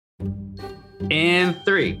In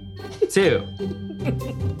 3, 2.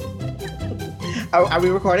 Are we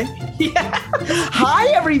recording? Yeah. Hi,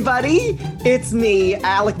 everybody. It's me,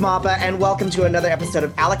 Alec Mapa, and welcome to another episode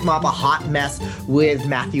of Alec Mapa Hot Mess with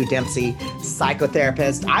Matthew Dempsey,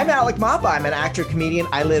 psychotherapist. I'm Alec Mapa. I'm an actor, comedian.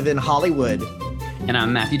 I live in Hollywood. And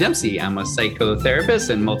I'm Matthew Dempsey. I'm a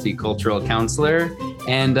psychotherapist and multicultural counselor.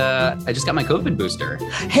 And I just got my COVID booster.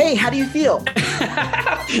 Hey, how do you feel?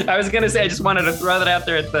 I was going to say, I just wanted to throw that out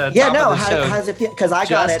there at the top of the show. How does it feel? Because I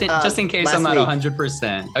got it just in case I'm not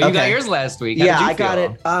 100%. Oh, you got yours last week. Yeah, I got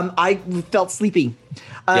it. I felt sleepy.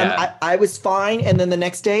 I was fine, and then the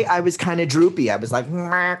next day I was kind of droopy. I was like,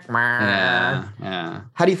 yeah.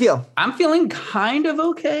 How do you feel? I'm feeling kind of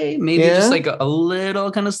okay. Maybe just like a little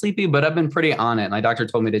kind of sleepy, but I've been pretty on it. My doctor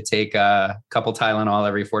told me to take a couple Tylenol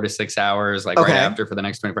every 4 to 6 hours, right after for the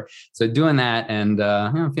next 24. So doing that, and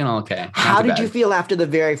I'm feeling okay. How did you feel after the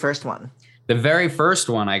very first one? The very first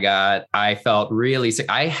one I got, I felt really sick.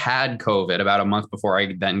 I had COVID about a month before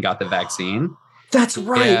I then got the vaccine. That's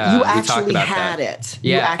right. Yeah, you actually had it.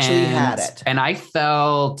 Yeah, you actually had it. And I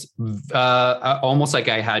felt almost like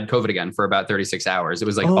I had COVID again for about 36 hours. It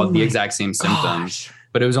was like the exact same symptoms,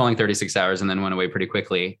 but it was only 36 hours and then went away pretty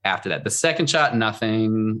quickly after that. The second shot,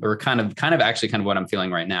 nothing, or kind of what I'm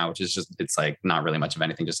feeling right now, which is just, it's like not really much of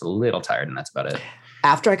anything, just a little tired, and that's about it.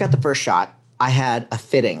 After I got the first shot, I had a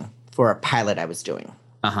fitting for a pilot I was doing.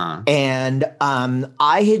 And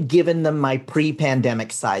I had given them my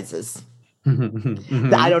pre-pandemic sizes.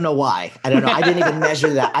 I don't know why. I don't know. I didn't even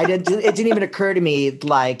measure that. It didn't even occur to me,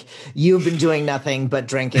 like, you've been doing nothing but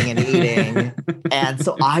drinking and eating. And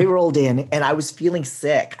so I rolled in and I was feeling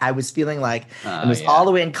sick. I was feeling like it was all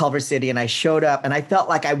the way in Culver City, and I showed up and I felt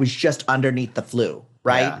like I was just underneath the flu.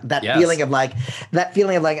 Right. Yeah. That feeling of like,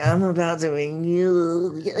 I'm about to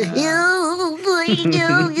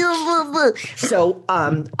So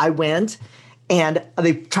I went and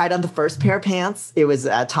they tried on the first pair of pants. It was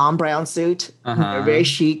a Tom Brown suit, very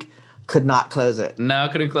chic. Could not close it. No,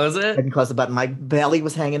 couldn't close it? Couldn't close the button. My belly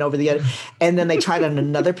was hanging over the edge. And then they tried on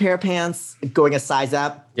another pair of pants, going a size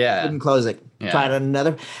up. Yeah. Couldn't close it. Yeah. Tried on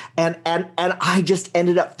another. And I just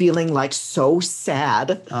ended up feeling like so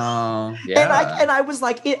sad. Oh, yeah. And I was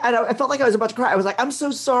like, I felt like I was about to cry. I was like, I'm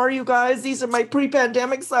so sorry, you guys. These are my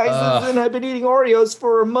pre-pandemic sizes. And I've been eating Oreos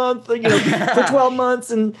for a month, for 12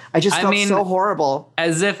 months. And I just felt so horrible.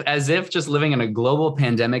 As if just living in a global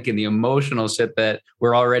pandemic and the emotional shit that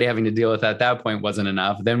we're already having to deal with at that point wasn't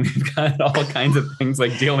enough. Then we've got all kinds of things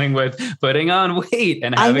like dealing with putting on weight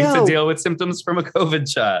and having to deal with symptoms from a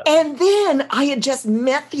COVID shot. And then I had just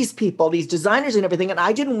met these people, these designers and everything, and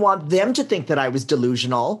I didn't want them to think that I was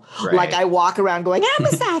delusional. Right. Like I walk around going, I'm a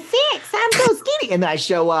size 6, I'm so skinny. And then I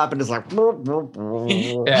show up and it's like,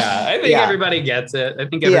 yeah, I think everybody gets it. I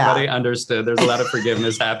think everybody understood. There's a lot of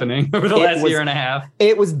forgiveness happening over the last year and a half.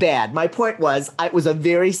 It was bad. My point was, it was a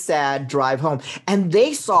very sad drive home. And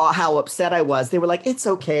they saw how upset I was. They were like, it's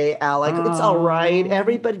okay, Alec. It's all right.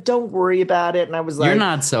 Everybody, don't worry about it. And I was like, you're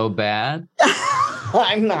not so bad.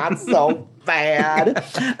 I'm not so bad.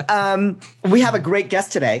 We have a great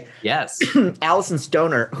guest today. Yes. Allison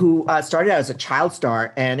Stoner, who started out as a child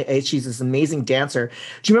star, and she's this amazing dancer.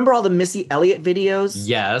 Do you remember all the Missy Elliott videos?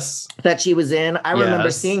 Yes. That she was in? I remember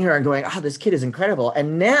seeing her and going, this kid is incredible.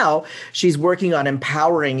 And now she's working on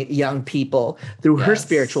empowering young people through her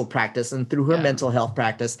spiritual practice and through her mental health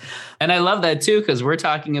practice. And I love that too, because we're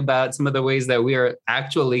talking about some of the ways that we are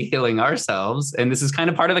actually healing ourselves. And this is kind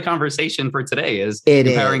of part of the conversation for today is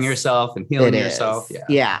empowering yourself and healing yourself.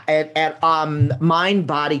 And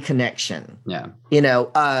mind-body connection. Yeah.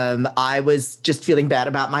 I was just feeling bad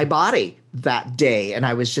about my body that day. And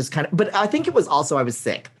I was just but I think it was also I was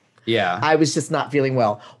sick. Yeah. I was just not feeling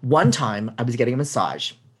well. One time I was getting a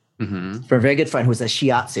massage for a very good friend who was a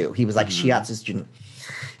shiatsu. He was like a shiatsu student.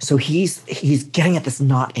 So he's getting at this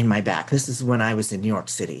knot in my back. This is when I was in New York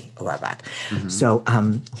City a while back. So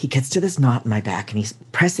he gets to this knot in my back and he's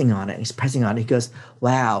pressing on it. He's pressing on it. He goes,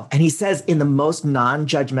 wow. And he says in the most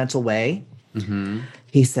non-judgmental way,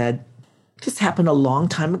 he said, this happened a long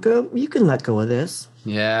time ago. You can let go of this.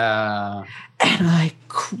 Yeah. And I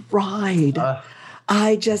cried.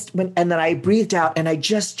 I just went, and then I breathed out and I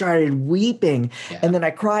just started weeping and then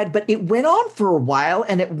I cried, but it went on for a while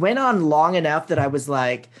and it went on long enough that I was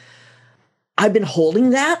like, I've been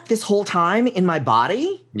holding that this whole time in my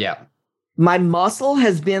body. Yeah. My muscle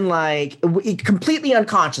has been like completely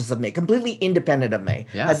unconscious of me, completely independent of me.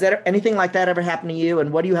 Yeah. Has there anything like that ever happened to you?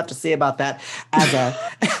 And what do you have to say about that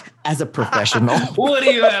as a professional? What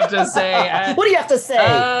do you have to say? What do you have to say?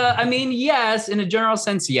 I mean, yes, in a general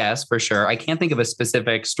sense, yes, for sure. I can't think of a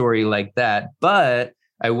specific story like that, but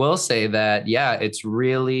I will say that, yeah,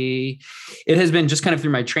 it has been just kind of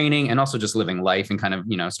through my training and also just living life and kind of,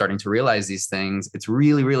 starting to realize these things. It's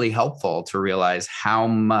really, really helpful to realize how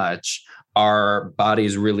much our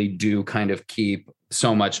bodies really do kind of keep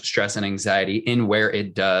so much stress and anxiety in where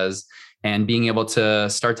it does, and being able to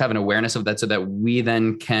start to have an awareness of that so that we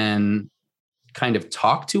then can kind of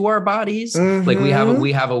talk to our bodies. Mm-hmm. Like we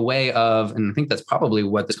have a way of, and I think that's probably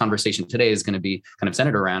what this conversation today is going to be kind of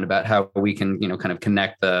centered around, about how we can, kind of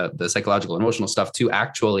connect the psychological, emotional stuff to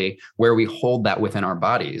actually where we hold that within our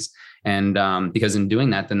bodies. And because in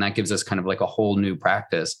doing that, then that gives us kind of like a whole new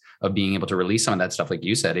practice of being able to release some of that stuff, like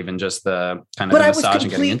you said, even just the kind of the massage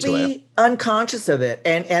and getting into it. But I was completely unconscious of it.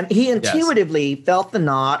 And he intuitively felt the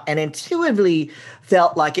knot and intuitively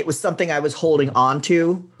felt like it was something I was holding on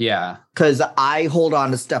to. Yeah. Because I hold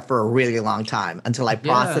on to stuff for a really long time until I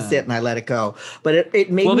process it and I let it go. But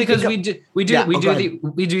it made me because we do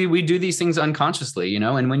these things unconsciously,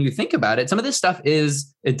 and when you think about it, some of this stuff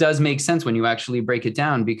it does make sense when you actually break it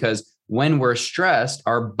down, because when we're stressed,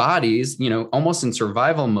 our bodies, almost in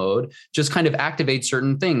survival mode, just kind of activate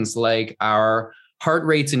certain things, like our heart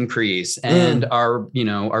rates increase and our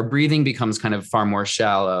breathing becomes kind of far more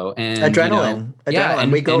shallow, and adrenaline.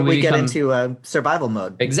 And we get into survival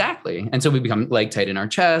mode. Exactly. And so we become like tight in our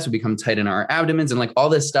chest, we become tight in our abdomens, and like all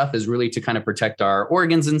this stuff is really to kind of protect our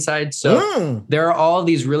organs inside. So there are all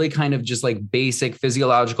these really kind of just like basic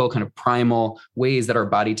physiological kind of primal ways that our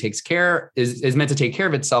body takes care, is meant to take care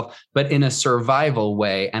of itself, but in a survival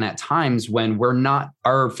way. And at times when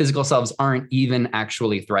our physical selves aren't even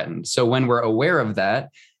actually threatened. So when we're aware of that,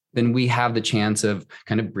 then we have the chance of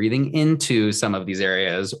kind of breathing into some of these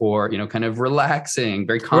areas, or, kind of relaxing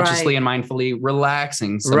very consciously and mindfully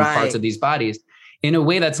relaxing some parts of these bodies in a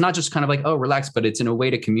way that's not just kind of like, oh, relax, but it's in a way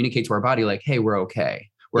to communicate to our body like, hey, we're okay.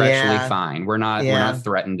 We're actually fine. We're not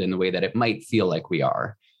threatened in the way that it might feel like we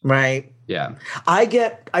are. Right. Yeah. I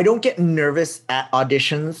don't get nervous at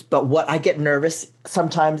auditions, but what I get nervous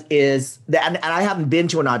sometimes is that, and I haven't been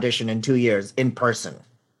to an audition in 2 years in person.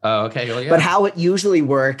 Oh, okay. Well, yeah. But how it usually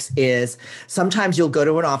works is sometimes you'll go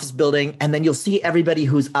to an office building and then you'll see everybody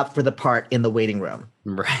who's up for the part in the waiting room.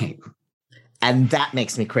 Right. And that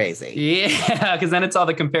makes me crazy. Yeah, because then it's all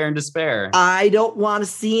the compare and despair. I don't want to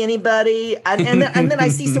see anybody. And then I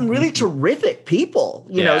see some really terrific people,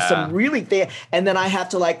 some really and then I have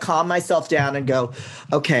to like calm myself down and go,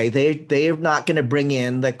 okay, they're not going to bring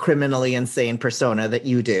in the criminally insane persona that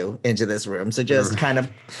you do into this room. So just kind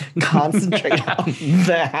of concentrate on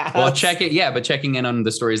that. Well, checking in on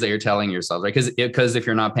the stories that you're telling yourself, right? Because if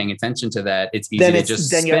you're not paying attention to that, it's easy to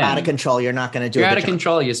just then you're out of control. You're not going to do it. You're out of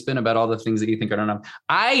control. You spin about all the things that you think are not enough.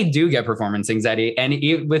 I do get performance anxiety, and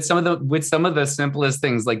with some of the simplest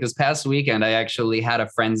things. Like this past weekend, I actually had a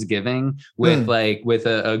Friendsgiving with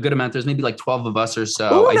a good amount. There's maybe like 12 of us or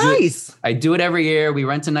so. Oh, nice. I do it every year. We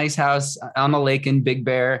rent a nice house on the lake in Big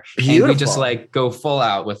Bear. Beautiful. And we just like go full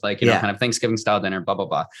out with kind of Thanksgiving style dinner, blah, blah,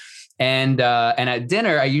 blah. And at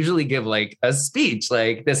dinner, I usually give like a speech,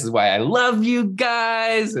 like, this is why I love you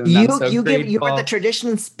guys. And you were the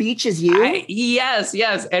traditional speech is you? Yes.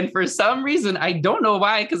 And for some reason, I don't know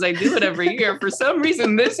why, because I do it every year. For some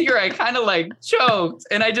reason, this year, I kind of like choked,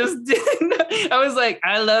 and I just didn't. I was like,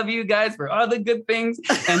 I love you guys for all the good things,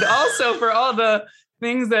 and also for all the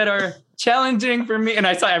things that are challenging for me. And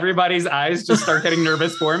I saw everybody's eyes just start getting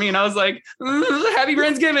nervous for me. And I was like, happy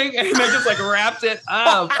Friendsgiving. And I just like wrapped it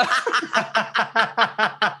up.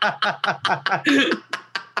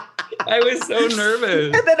 I was so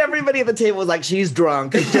nervous. And then everybody at the table was like, she's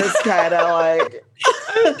drunk. It's just kind of like...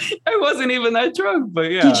 I wasn't even that drunk,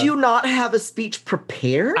 but yeah. Did you not have a speech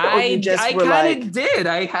prepared? I kind of did.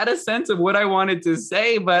 I had a sense of what I wanted to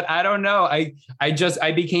say, but I don't know. I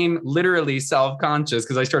became literally self-conscious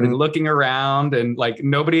because I started looking around, and like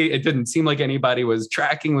it didn't seem like anybody was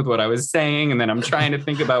tracking with what I was saying. And then I'm trying to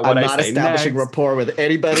think about what I say next. I'm not establishing rapport with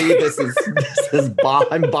anybody.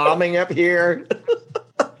 I'm bombing up here.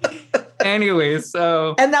 Anyway,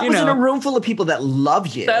 so and that was in a room full of people that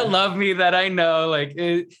love you, that love me, that I know. Like,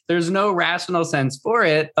 there's no rational sense for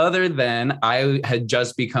it other than I had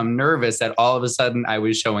just become nervous that all of a sudden I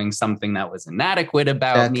was showing something that was inadequate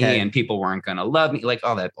about me, and people weren't going to love me, like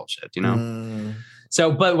all that bullshit,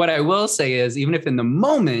 So, but what I will say is, even if in the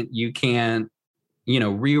moment you can't,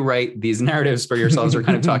 rewrite these narratives for yourselves or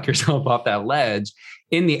kind of talk yourself off that ledge,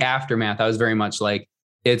 in the aftermath, I was very much like,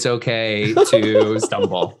 it's okay to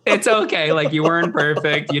stumble. It's okay. Like you weren't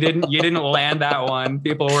perfect. You didn't land that one.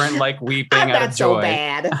 People weren't like weeping out of joy. So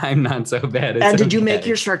bad. I'm not so bad. It's and did you make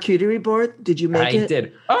your charcuterie board? Did you make it? I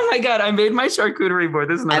did. Oh my God. I made my charcuterie board.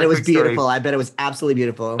 This is another And it was beautiful. Story. I bet it was absolutely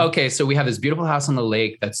beautiful. Okay. So we have this beautiful house on the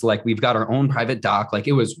lake. That's like, we've got our own private dock. Like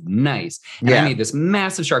it was nice. And I made this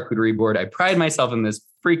massive charcuterie board. I pride myself in this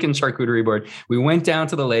freaking charcuterie board. We went down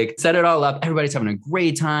to the lake, set it all up. Everybody's having a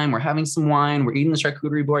great time. We're having some wine. We're eating the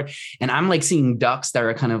charcuterie board. And I'm like seeing ducks that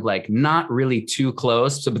are kind of like not really too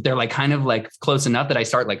close. But they're like kind of like close enough that I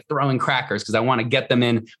start like throwing crackers because I want to get them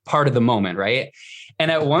in part of the moment. Right.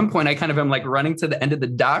 And at one point I kind of am like running to the end of the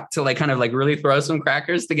dock to like kind of like really throw some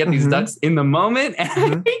crackers to get these ducks in the moment.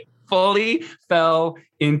 And I fully fell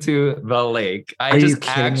into the lake. I just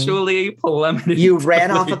actually plummeted. You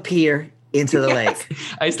ran off a pier into the lake.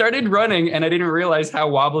 I started running and I didn't realize how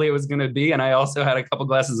wobbly it was going to be. And I also had a couple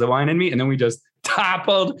glasses of wine in me. And then we just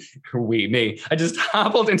toppled. I just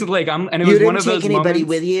toppled into the lake. And it was one of those moments. You didn't take anybody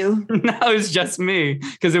with you? No, it was just me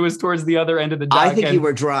because it was towards the other end of the dock. I think you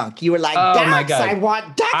were drunk. You were like, oh my God. I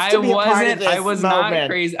want ducks to be a part of this I was moment. Not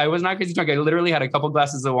crazy. I was not crazy drunk. I literally had a couple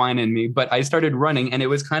glasses of wine in me, but I started running and it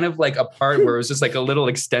was kind of like a part where it was just like a little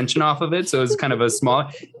extension off of it. So it was kind of a small,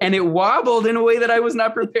 and it wobbled in a way that I was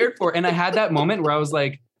not prepared for. And I had that moment where I was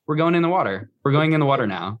like, we're going in the water. We're going in the water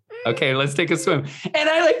now. Okay, let's take a swim. And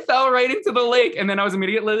I like fell right into the lake. And then I was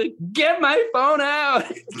immediately like, get my phone out.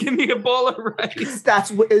 Give me a bowl of rice.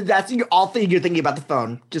 That's all thing you're thinking about the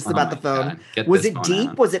phone. Just about the phone. Was it deep?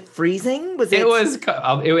 Out. Was it freezing?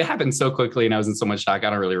 It happened so quickly and I was in so much shock.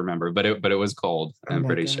 I don't really remember, but it was cold. I'm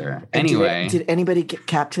pretty sure. Anyway. Did anybody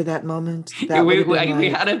capture that moment?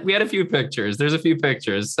 We had a few pictures. There's a few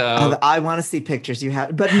pictures. So I want to see pictures you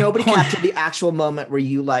have, but nobody captured the actual moment where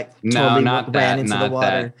you like totally ran into the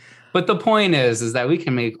water. But the point is that we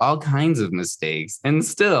can make all kinds of mistakes and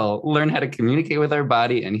still learn how to communicate with our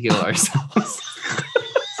body and heal ourselves.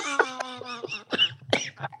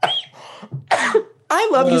 I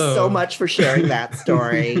love you so much for sharing that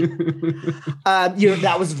story.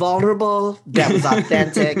 That was vulnerable. That was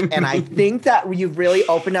authentic. And I think that you've really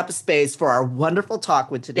opened up a space for our wonderful talk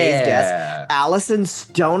with today's guest, Allison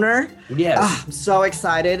Stoner. Yes. I'm so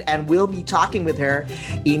excited. And we'll be talking with her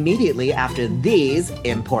immediately after these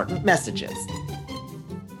important messages.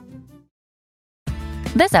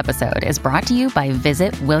 This episode is brought to you by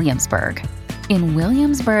Visit Williamsburg. In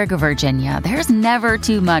Williamsburg, Virginia, there's never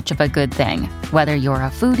too much of a good thing. Whether you're a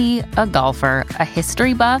foodie, a golfer, a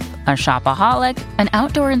history buff, a shopaholic, an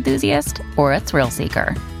outdoor enthusiast, or a thrill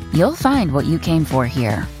seeker, you'll find what you came for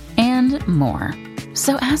here and more.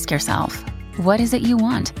 So ask yourself, what is it you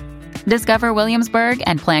want? Discover Williamsburg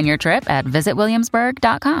and plan your trip at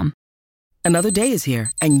visitwilliamsburg.com. Another day is here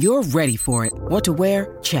and you're ready for it. What to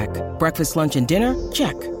wear? Check. Breakfast, lunch, and dinner?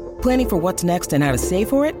 Check. Planning for what's next and how to save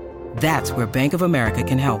for it? That's where Bank of America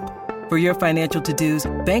can help. For your financial to-dos,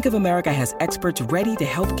 Bank of America has experts ready to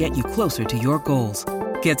help get you closer to your goals.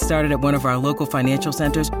 Get started at one of our local financial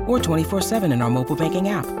centers or 24/7 in our mobile banking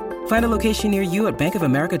app. Find a location near you at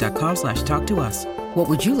bankofamerica.com/talktous. What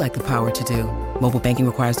would you like the power to do? Mobile banking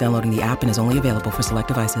requires downloading the app and is only available for select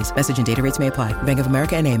devices. Message and data rates may apply. Bank of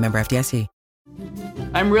America NA, member FDIC.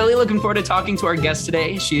 I'm really looking forward to talking to our guest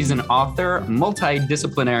today. She's an author,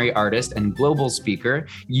 multidisciplinary artist, and global speaker.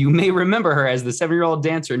 You may remember her as the 7-year-old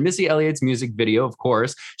dancer in Missy Elliott's music video, of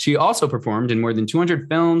course. She also performed in more than 200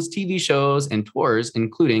 films, TV shows, and tours,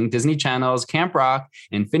 including Disney Channel's Camp Rock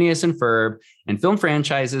and Phineas and Ferb, and film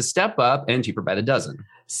franchises Step Up and Cheaper by the Dozen.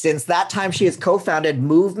 Since that time, she has co-founded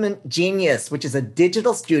Movement Genius, which is a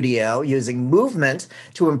digital studio using movement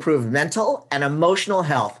to improve mental and emotional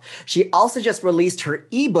health. She also just released her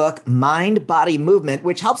ebook, Mind, Body, Movement,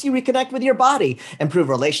 which helps you reconnect with your body, improve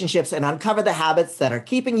relationships, and uncover the habits that are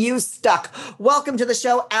keeping you stuck. Welcome to the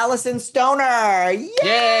show, Allison Stoner. Yay!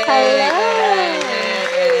 Yay!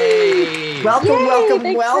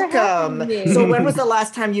 Welcome. So when was the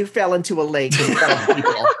last time you fell into a lake in front of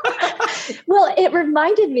people? Well, it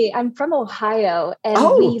reminded me, I'm from Ohio and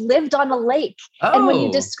we lived on a lake. And when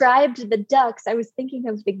you described the ducks, I was thinking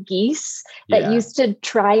of the geese that used to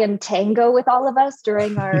try and tango with all of us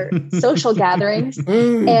during our social gatherings.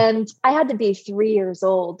 And I had to be 3 years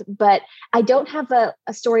old, but I don't have a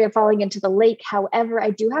story of falling into the lake. However, I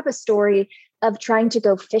do have a story of trying to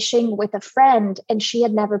go fishing with a friend, and she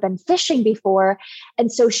had never been fishing before.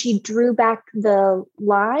 And so she drew back the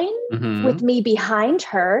line with me behind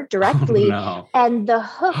her directly, and the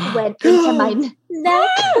hook went into my neck.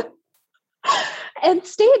 and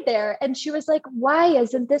stayed there. And she was like, why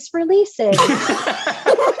isn't this releasing?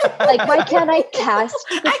 Like, why can't I cast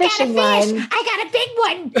the fishing line? I got a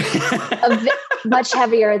big one. Much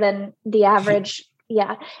heavier than the average.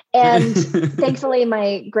 Yeah. And thankfully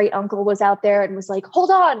my great uncle was out there and was like, hold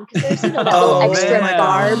on. Cause there's that little extra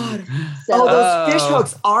barb. So, those fish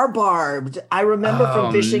hooks are barbed. I remember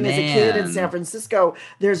from fishing as a kid in San Francisco,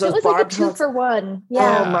 there's those barbed like a 2-for-1.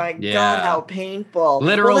 Yeah. Oh my God, how painful.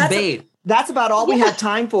 Literal bait. That's about all we have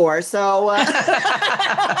time for. So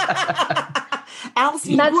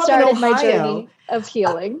Allison, that started my journey of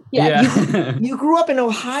healing. You grew up in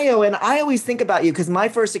Ohio, and I always think about you because my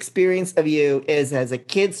first experience of you is as a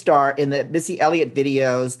kid star in the Missy Elliott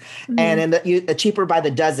videos and in the Cheaper by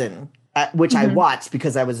the Dozen, which I watched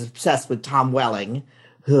because I was obsessed with Tom Welling.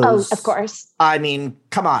 Of course. I mean,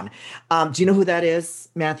 come on. Do you know who that is,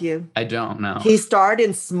 Matthew? I don't know. He starred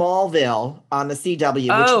in Smallville on the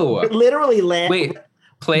CW, which literally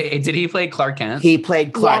did he play Clark Kent? He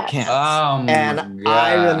played Clark Kent. And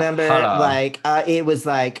I remember it was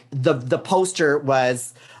like the poster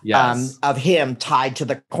was of him tied to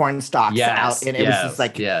the corn stalks out. And it was just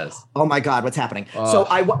like, oh my God, what's happening? So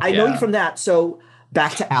I know you from that. So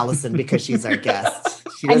back to Allison because she's our guest.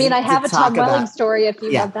 I have a Tom Welling story if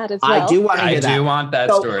you want that as well. I do want to hear that. I do want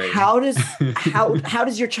that story. How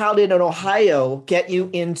does your childhood in Ohio get you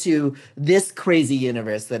into this crazy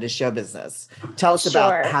universe that is show business? Tell us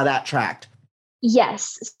about how that tracked.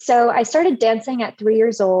 Yes. So I started dancing at 3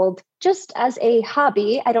 years old, just as a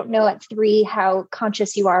hobby. I don't know at 3 how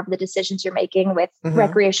conscious you are of the decisions you're making with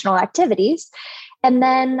recreational activities. And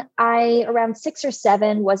then I, around 6 or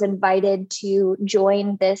 7, was invited to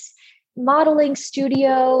join this modeling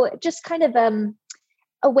studio, just kind of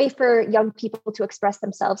a way for young people to express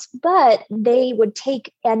themselves. But they would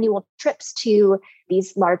take annual trips to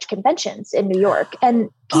these large conventions in New York. And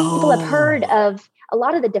people have heard of a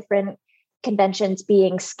lot of the different conventions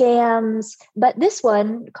being scams, but this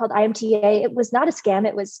one called IMTA, it was not a scam.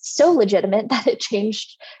 It was so legitimate that it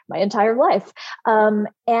changed my entire life.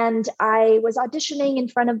 And I was auditioning in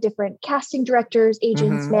front of different casting directors,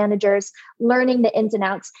 agents, managers, learning the ins and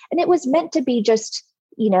outs. And it was meant to be just,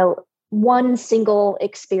 one single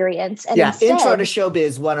experience. And intro to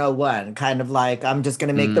showbiz 101, kind of like, I'm just going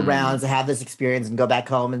to make the rounds and have this experience and go back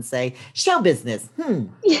home and say, show business.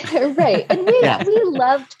 Yeah, right. And we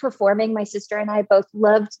loved performing. My sister and I both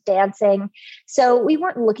loved dancing. So we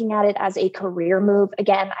weren't looking at it as a career move.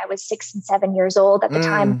 Again, I was 6 and 7 years old at the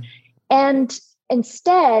time. And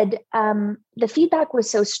instead, the feedback was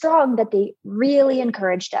so strong that they really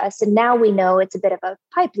encouraged us. And now we know it's a bit of a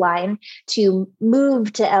pipeline to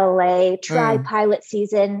move to LA, try pilot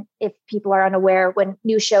season. If people are unaware, when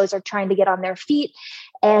new shows are trying to get on their feet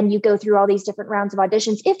and you go through all these different rounds of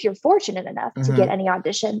auditions, if you're fortunate enough to get any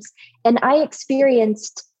auditions. And I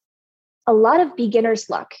experienced a lot of beginner's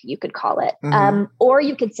luck, you could call it. Or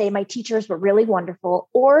you could say my teachers were really wonderful,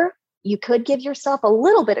 or you could give yourself a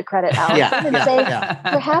little bit of credit, Allison, and say,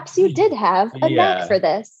 perhaps you did have a knack for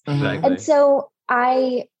this. Exactly. And so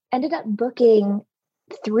I ended up booking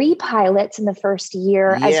 3 pilots in the first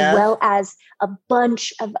year, as well as a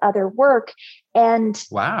bunch of other work. And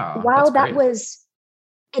while that was,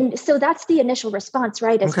 and so that's the initial response,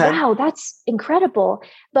 right? Is, wow, that's incredible.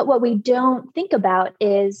 But what we don't think about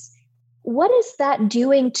is, what is that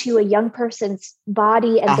doing to a young person's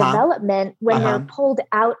body and development when they're pulled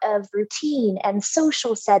out of routine and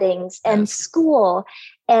social settings and school,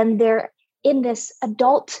 and they're in this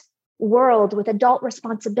adult world with adult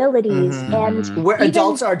responsibilities and where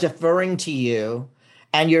adults are deferring to you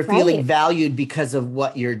and you're feeling valued because of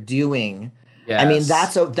what you're doing. Yes. I mean,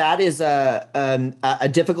 that is a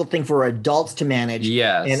difficult thing for adults to manage.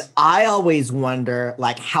 Yes. And I always wonder,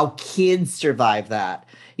 like, how kids survive that.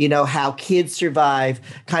 How kids survive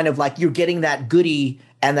kind of like you're getting that goodie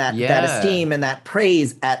and that esteem and that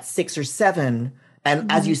praise at 6 or 7.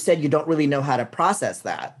 And as you said, you don't really know how to process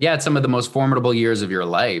that. Yeah, it's some of the most formidable years of your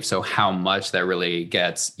life. So how much that really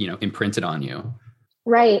gets, imprinted on you.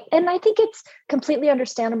 Right. And I think it's completely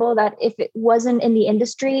understandable that if it wasn't in the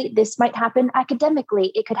industry, this might happen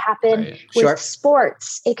academically. It could happen with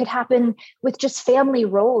sports. It could happen with just family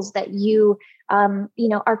roles that you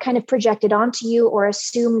are kind of projected onto you or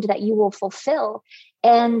assumed that you will fulfill.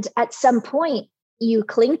 And at some point, you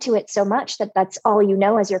cling to it so much that that's all you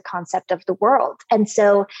know as your concept of the world. And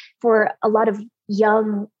so for a lot of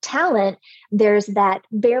young talent, there's that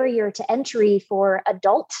barrier to entry for I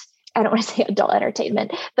don't want to say adult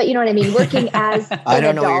entertainment, but you know what I mean? Working as I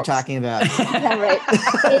don't know what you're talking about.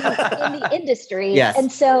 in the industry. Yes. And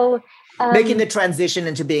so making the transition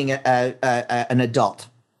into being an adult.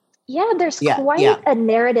 Yeah, there's quite a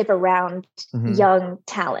narrative around young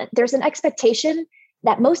talent. There's an expectation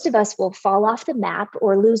that most of us will fall off the map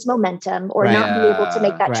or lose momentum or not be able to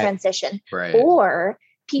make that transition. Right. Or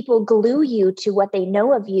people glue you to what they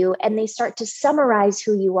know of you and they start to summarize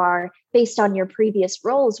who you are based on your previous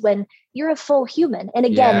roles when you're a full human. And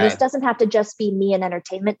again, this doesn't have to just be me in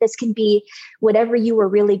entertainment. This can be whatever you were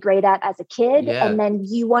really great at as a kid. And then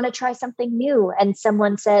you want to try something new. And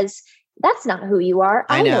someone says, that's not who you are.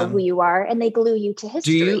 I know who you are. And they glue you to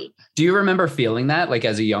history. Do you remember feeling that, like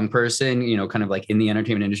as a young person, you know, kind of like in the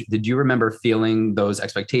entertainment industry, did you remember feeling those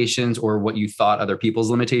expectations or what you thought other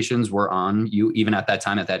people's limitations were on you, even at that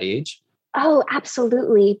time, at that age? Oh,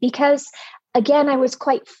 absolutely. Because again, I was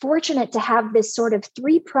quite fortunate to have this sort of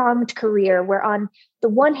three-pronged career where on the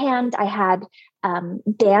one hand, I had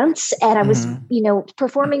dance and I was, you know,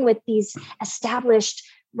 performing with these established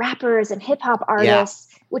rappers and hip hop artists,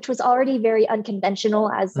 which was already very unconventional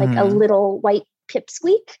as like a little white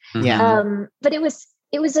pipsqueak. But it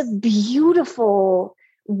was a beautiful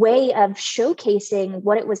way of showcasing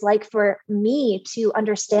what it was like for me to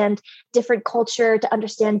understand different culture, to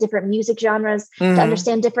understand different music genres, to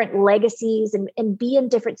understand different legacies and be in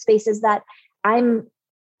different spaces that I'm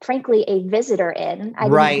frankly a visitor in. I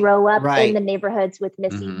didn't grow up in the neighborhoods with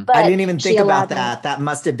Missy, but I didn't even think about that. That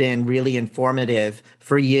must have been really informative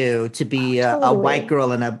for you to be a white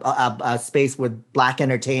girl in a space with Black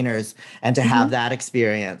entertainers and to have that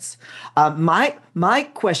experience. My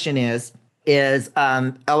question is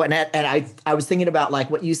I was thinking about like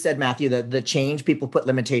what you said, Matthew, the change, people put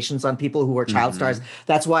limitations on people who are child stars.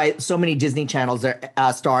 That's why so many Disney Channels,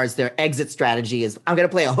 stars, their exit strategy is I'm going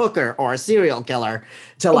to play a hooker or a serial killer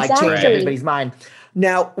to like change everybody's mind.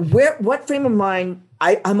 Now, what frame of mind,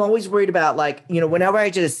 I'm always worried about, like, you know, whenever I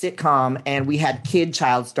did a sitcom and we had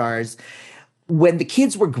child stars, when the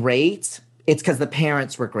kids were great, it's because the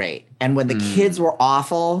parents were great. And when the kids were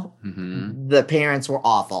awful, the parents were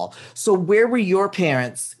awful. So where were your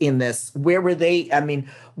parents in this? Where were they? I mean,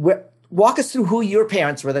 walk us through who your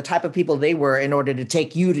parents were, the type of people they were in order to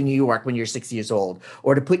take you to New York when you're 6 years old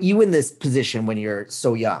or to put you in this position when you're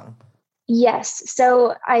so young. Yes.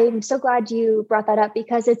 So I'm so glad you brought that up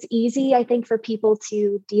because it's easy, I think, for people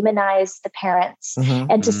to demonize the parents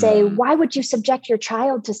and to say, why would you subject your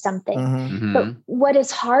child to something? But what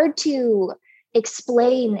is hard to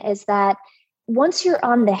explain is that once you're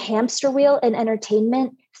on the hamster wheel in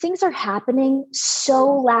entertainment, things are happening so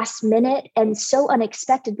last minute and so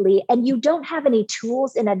unexpectedly, and you don't have any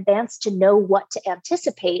tools in advance to know what to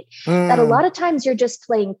anticipate, that a lot of times you're just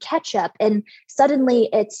playing catch up and suddenly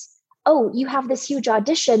it's, oh, you have this huge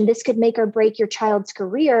audition. This could make or break your child's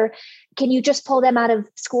career. Can you just pull them out of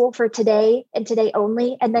school for today and today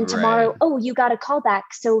only? And then tomorrow, oh, you got a callback.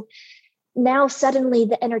 So now suddenly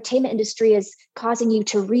the entertainment industry is causing you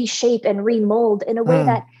to reshape and remold in a way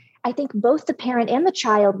that I think both the parent and the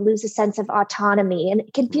child lose a sense of autonomy, and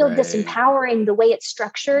it can feel disempowering the way it's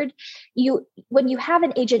structured. When you have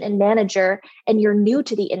an agent and manager and you're new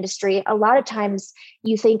to the industry, a lot of times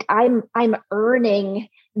you think I'm earning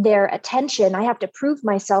their attention. I have to prove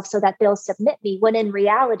myself so that they'll submit me. When in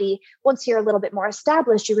reality, once you're a little bit more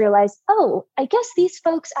established, you realize, oh, I guess these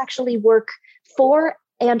folks actually work for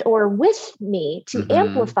and or with me to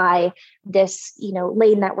amplify this, you know,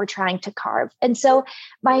 lane that we're trying to carve. And so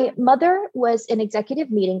my mother was an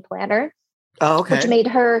executive meeting planner, which made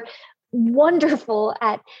her wonderful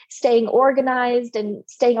at staying organized and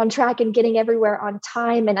staying on track and getting everywhere on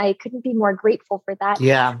time. And I couldn't be more grateful for that.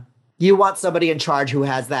 Yeah. You want somebody in charge who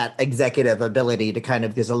has that executive ability to kind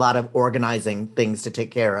of, there's a lot of organizing things to take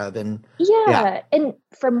care of. And and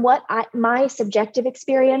from what my subjective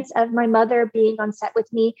experience of my mother being on set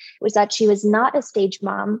with me was that she was not a stage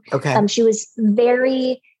mom. She was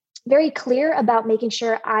very, very clear about making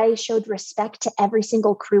sure I showed respect to every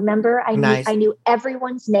single crew member. I knew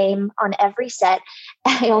everyone's name on every set.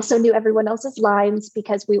 I also knew everyone else's lines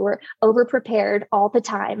because we were over prepared all the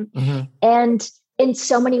time. And in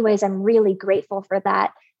so many ways, I'm really grateful for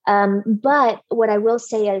that. But what I will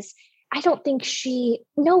say is, I don't think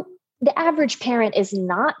the average parent is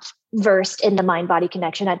not versed in the mind-body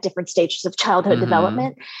connection at different stages of childhood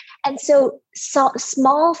development. And so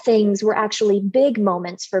small things were actually big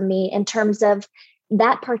moments for me in terms of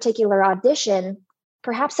that particular audition.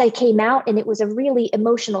 Perhaps I came out and it was a really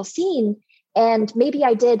emotional scene, and maybe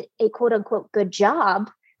I did a quote unquote good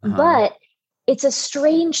job, but it's a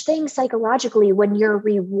strange thing psychologically when you're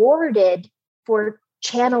rewarded for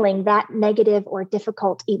channeling that negative or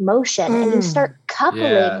difficult emotion and you start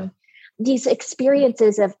coupling these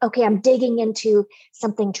experiences of, okay, I'm digging into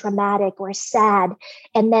something traumatic or sad.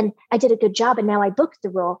 And then I did a good job and now I booked the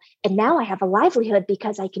role and now I have a livelihood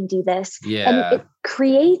because I can do this. Yeah. And it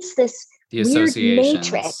creates this weird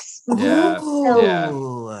matrix. Yeah.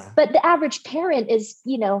 But the average parent is,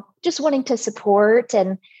 just wanting to support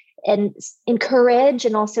and encourage.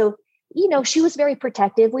 And also, she was very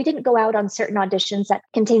protective. We didn't go out on certain auditions that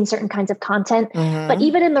contain certain kinds of content. But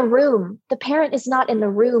even in the room, the parent is not in the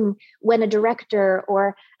room when a director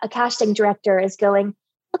or a casting director is going,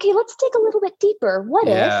 okay, let's dig a little bit deeper. What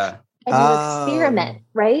if? And you experiment,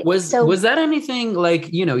 right? Was that anything like,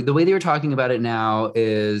 the way they were talking about it now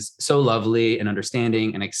is so lovely and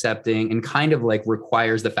understanding and accepting and kind of like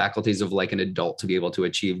requires the faculties of like an adult to be able to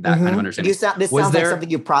achieve that kind of understanding. This sounds like something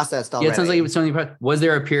you processed already. Yeah, it sounds like it was something. Was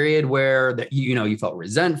there a period where that you felt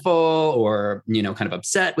resentful or, kind of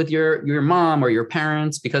upset with your mom or your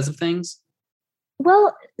parents because of things?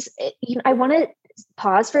 Well, I want to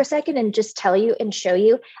pause for a second and just tell you and show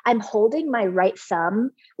you, I'm holding my right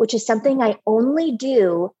thumb, which is something I only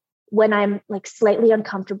do when I'm like slightly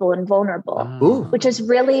uncomfortable and vulnerable, which is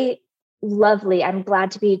really lovely. I'm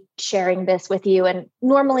glad to be sharing this with you. And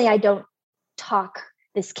normally I don't talk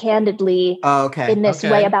this candidly in this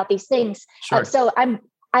way about these things. Sure. So I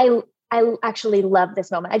actually love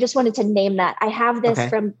this moment. I just wanted to name that. I have this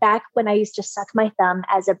from back when I used to suck my thumb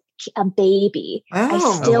as a baby. I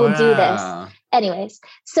still do this. Anyways,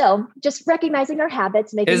 so just recognizing our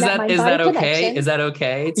habits, making that mind-body connection. Is that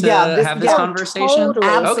okay to have this conversation? Totally.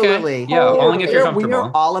 Absolutely. Okay. Yeah, only if you're comfortable.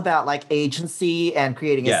 We're all about like agency and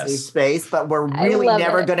creating a safe space, but we're really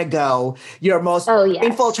never going to go your most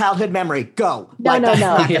painful childhood memory. Go. No. That's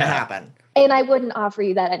not going to happen. And I wouldn't offer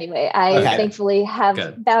you that anyway. I thankfully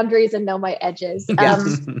have boundaries and know my edges.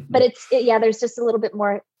 But there's just a little bit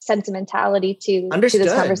more sentimentality to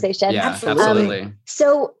this conversation. Yeah, absolutely.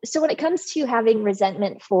 So when it comes to having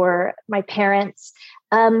resentment for my parents,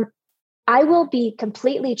 I will be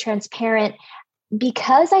completely transparent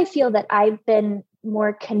because I feel that I've been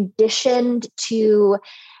more conditioned to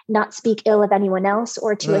not speak ill of anyone else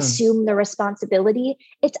or to assume the responsibility.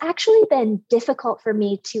 It's actually been difficult for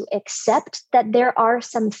me to accept that there are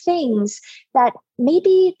some things that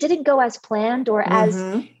maybe didn't go as planned or as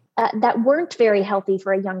that weren't very healthy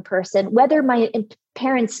for a young person. Whether my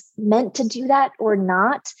parents meant to do that or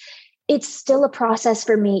not, it's still a process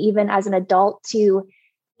for me, even as an adult, to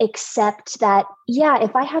accept that,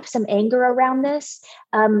 if I have some anger around this,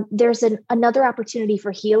 there's another opportunity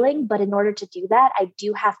for healing. But in order to do that, I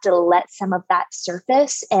do have to let some of that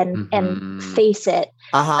surface and face it.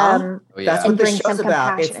 That's what this show's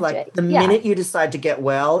about. It's like the minute you decide to get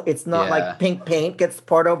well, it's not like pink paint gets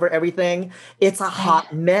poured over everything. It's a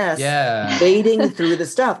hot mess wading through the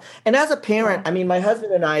stuff. And as a parent, I mean, my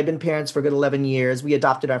husband and I have been parents for a good 11 years. We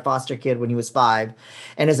adopted our foster kid when he was 5.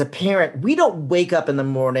 And as a parent, we don't wake up in the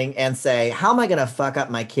morning and say, how am I going to fuck up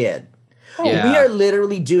my kid? We are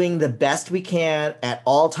literally doing the best we can at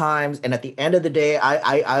all times. And at the end of the day,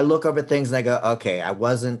 I look over things and I go, okay, I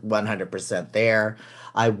wasn't 100% there.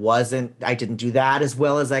 I didn't do that as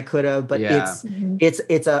well as I could have, but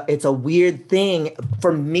it's a weird thing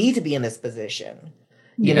for me to be in this position,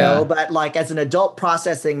 you know, but like as an adult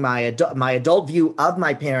processing my adult view of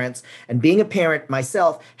my parents and being a parent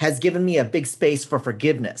myself has given me a big space for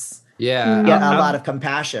forgiveness. Yeah. A lot of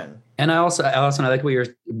compassion. And I also, Allison, I like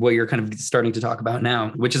what you're kind of starting to talk about now,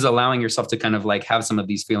 which is allowing yourself to kind of like have some of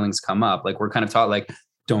these feelings come up. Like we're kind of taught like,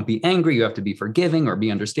 don't be angry. You have to be forgiving or be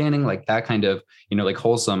understanding, like that kind of, like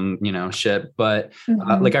wholesome, shit. But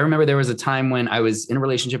like, I remember there was a time when I was in a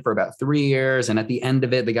relationship for about 3 years. And at the end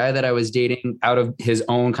of it, the guy that I was dating out of his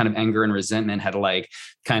own kind of anger and resentment had like,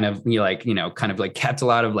 kind of kept a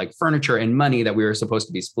lot of like furniture and money that we were supposed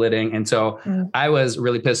to be splitting. And so I was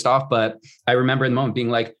really pissed off, but I remember in the moment being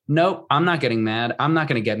like, nope, I'm not getting mad. I'm not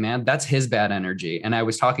going to get mad. That's his bad energy. And I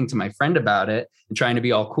was talking to my friend about it and trying to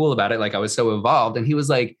be all cool about it. Like I was so evolved. And he was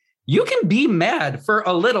like, you can be mad for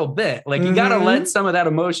a little bit. Like you got to let some of that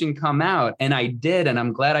emotion come out. And I did. And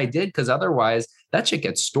I'm glad I did, because otherwise that shit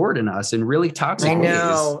gets stored in us in really toxic ways. I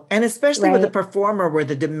know. And especially with a performer where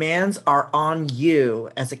the demands are on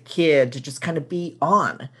you as a kid to just kind of be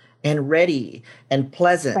on and ready and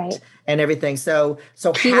pleasant and everything. So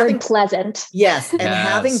having pleasant. Yes. And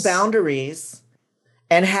having boundaries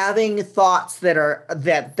and having thoughts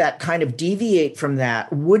that kind of deviate from that,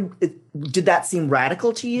 did that seem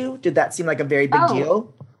radical to you? Did that seem like a very big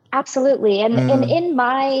deal? Absolutely. And in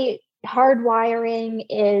my hardwiring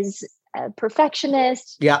is a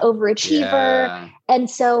perfectionist, overachiever. And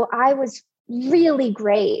so I was really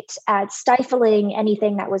great at stifling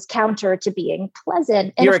anything that was counter to being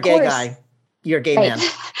pleasant. And you're a gay guy. You're a gay man.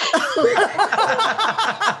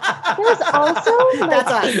 There's also like,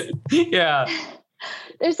 that's us. Yeah.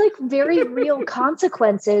 There's like very real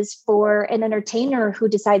consequences for an entertainer who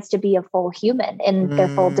decides to be a full human in their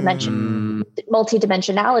full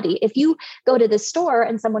multidimensionality. If you go to the store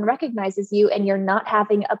and someone recognizes you and you're not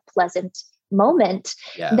having a pleasant moment,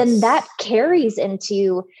 then that carries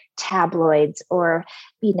into tabloids or,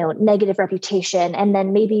 negative reputation. And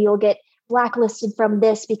then maybe you'll get blacklisted from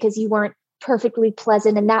this because you weren't perfectly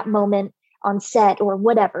pleasant in that moment on set or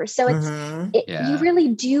whatever. So you really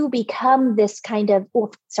do become this kind of,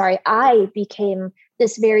 I became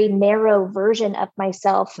this very narrow version of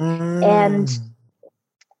myself. And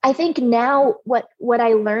I think now what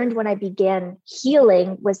I learned when I began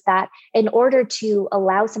healing was that in order to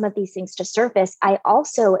allow some of these things to surface, I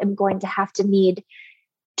also am going to have to need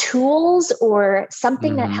tools or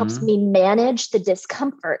something that helps me manage the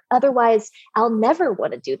discomfort. Otherwise, I'll never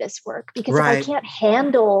want to do this work because if I can't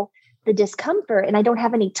handle the discomfort and I don't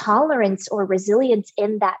have any tolerance or resilience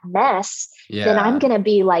in that mess, then I'm going to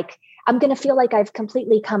be like, I'm going to feel like I've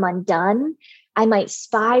completely come undone. I might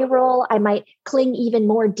spiral. I might cling even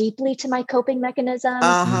more deeply to my coping mechanisms.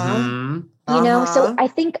 So I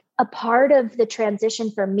think a part of the transition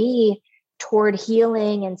for me toward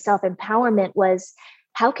healing and self-empowerment was,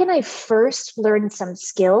 how can I first learn some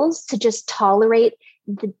skills to just tolerate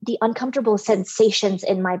the uncomfortable sensations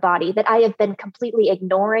in my body that I have been completely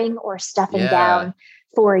ignoring or stuffing down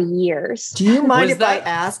for years? Do you mind I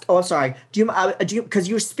ask? Oh, sorry. Do you, because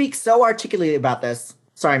you speak so articulately about this.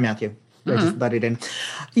 Sorry, Matthew. I just butted in.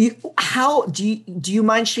 Do you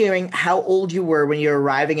mind sharing how old you were when you were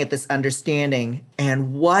arriving at this understanding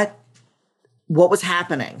and what was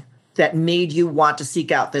happening that made you want to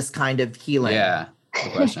seek out this kind of healing? Yeah.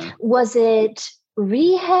 Good question. Was it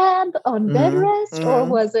rehab on bed rest or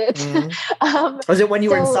was it was it when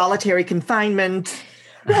you were in solitary confinement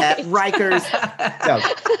at Rikers?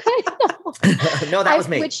 No, that was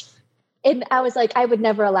me. And I was like, I would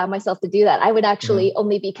never allow myself to do that. I would actually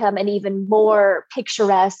only become an even more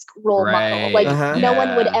picturesque role model. Like no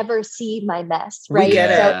one would ever see my mess. Right. We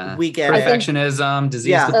get it. We get perfectionism,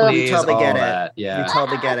 disease to please, you totally get that. it. Yeah. You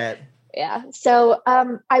totally get it. Yeah. So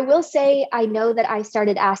I will say, I know that I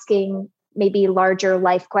started asking maybe larger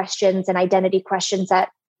life questions and identity questions at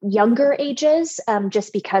younger ages,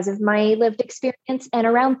 just because of my lived experience. And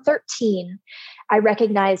around 13, I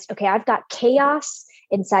recognized, okay, I've got chaos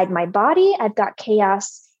inside my body. I've got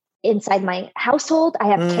chaos inside my household. I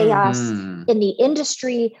have chaos in the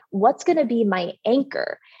industry. What's going to be my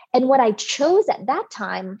anchor? And what I chose at that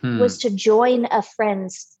time was to join a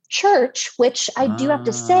friend's church, which I do have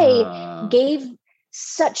to say gave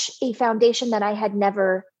such a foundation that I had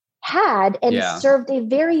never had and served a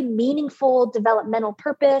very meaningful developmental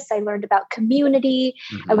purpose. I learned about community.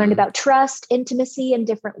 I learned about trust, intimacy in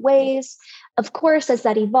different ways. Of course, as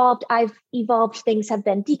that evolved, I've evolved. Things have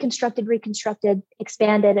been deconstructed, reconstructed,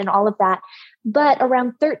 expanded, and all of that. But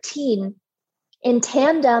around 13, in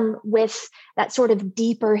tandem with that sort of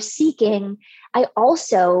deeper seeking, I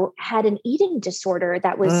also had an eating disorder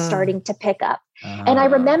that was starting to pick up. And I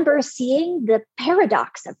remember seeing the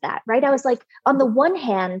paradox of that, right? I was like, on the one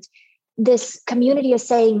hand, this community is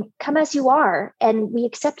saying, come as you are, and we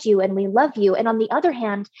accept you and we love you. And on the other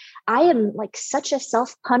hand, I am like such a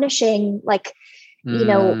self-punishing,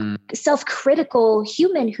 self-critical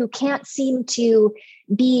human who can't seem to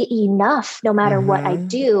be enough no matter what I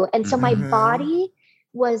do. And so my body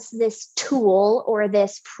was this tool or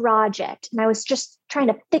this project, and I was just trying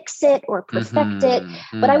to fix it or perfect it,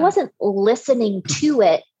 but I wasn't listening to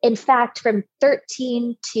it. In fact, from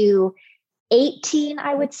 13 to 18,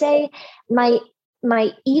 I would say, my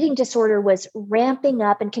eating disorder was ramping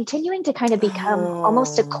up and continuing to kind of become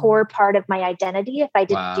almost a core part of my identity if I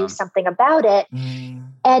didn't do something about it.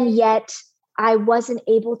 And yet I wasn't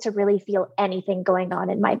able to really feel anything going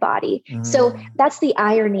on in my body. So that's the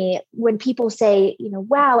irony when people say,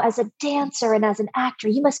 wow, as a dancer and as an actor,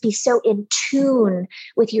 you must be so in tune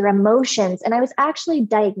with your emotions. And I was actually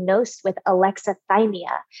diagnosed with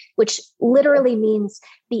alexithymia, which literally means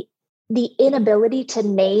the inability to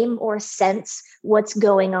name or sense what's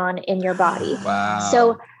going on in your body. Wow.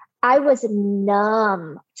 So I was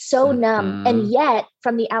numb, so numb. And yet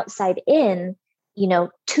from the outside in,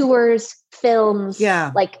 tours, films,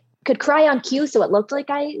 could cry on cue. So it looked like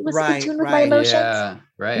I was in tune with my emotions. Yeah,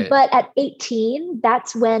 right. But at 18,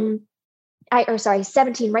 that's when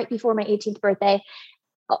 17, right before my 18th birthday,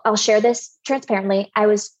 I'll share this transparently. I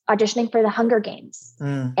was auditioning for the Hunger Games.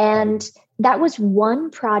 And that was one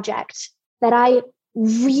project that I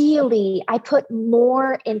really, I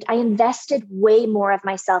invested way more of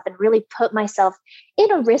myself and really put myself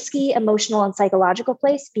in a risky emotional and psychological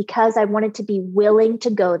place because I wanted to be willing to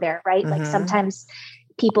go there, right? Like sometimes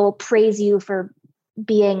people praise you for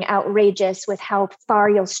being outrageous with how far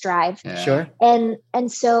you'll strive. Yeah. Sure.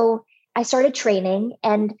 And so I started training,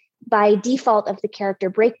 and by default of the character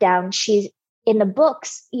breakdown, she's in the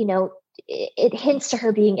books, you know, it hints to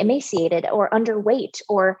her being emaciated or underweight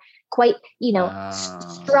or quite, you know,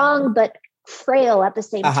 strong, but frail at the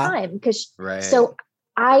same time. Because so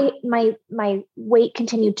my weight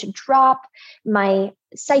continued to drop, my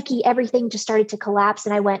psyche, everything just started to collapse.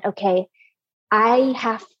 And I went, okay, I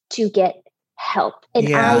have to get help,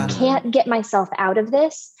 and I can't get myself out of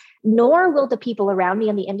this, nor will the people around me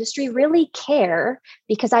in the industry really care,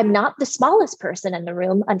 because I'm not the smallest person in the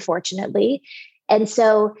room, unfortunately. And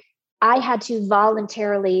so I had to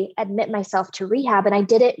voluntarily admit myself to rehab. And I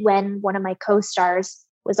did it when one of my co-stars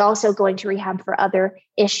was also going to rehab for other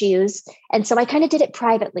issues. And so I kind of did it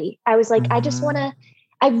privately. I was like,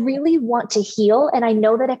 I really want to heal. And I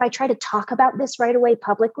know that if I try to talk about this right away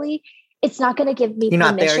publicly, it's not going to give me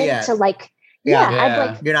permission to like, I'm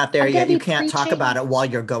like, you're not there yet. You can't talk about it while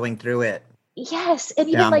you're going through it. Yes. And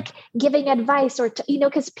even like giving advice or, you know,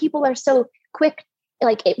 because people are so quick,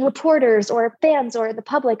 like reporters or fans or the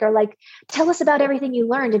public are like, tell us about everything you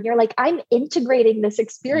learned. And you're like, I'm integrating this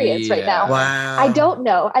experience right now. Wow. I don't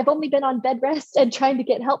know. I've only been on bed rest and trying to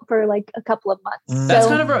get help for like a couple of months.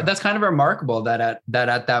 That's kind of remarkable that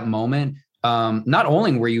at that moment, not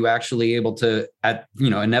only were you actually able to,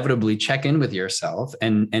 inevitably check in with yourself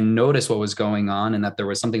and notice what was going on and that there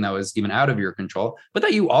was something that was even out of your control, but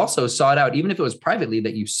that you also sought out, even if it was privately,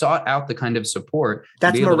 that you sought out the kind of support.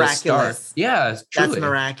 That's miraculous. Yeah, truly. That's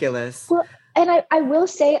miraculous. Well, and I will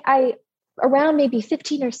say around maybe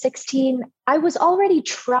 15 or 16, I was already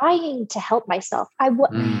trying to help myself.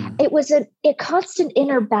 It was a constant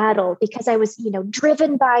inner battle because I was,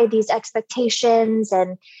 driven by these expectations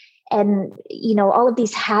and, all of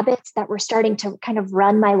these habits that were starting to kind of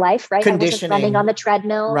run my life, right? I wasn't running on the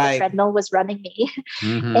treadmill. Right. The treadmill was running me.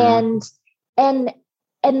 And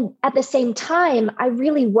at the same time, I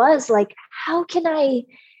really was like, how can I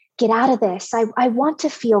get out of this? I want to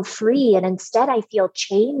feel free. And instead I feel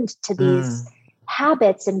chained to these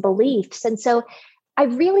habits and beliefs. And so I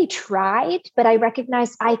really tried, but I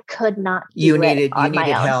recognized I could not do it on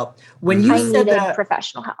my own. Help. When you said that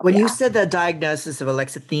professional help. When you said the diagnosis of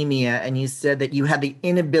alexithymia and you said that you had the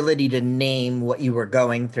inability to name what you were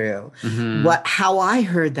going through, how I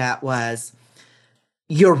heard that was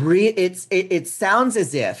it sounds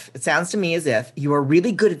to me as if you are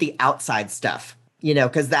really good at the outside stuff,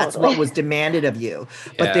 because that's what was demanded of you.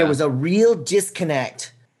 But there was a real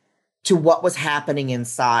disconnect to what was happening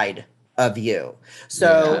inside of you.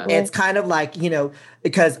 So it's kind of like,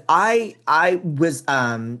 because I was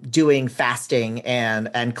doing fasting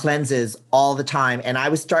and cleanses all the time, and I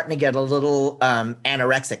was starting to get a little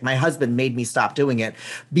anorexic. My husband made me stop doing it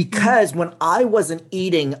because when I wasn't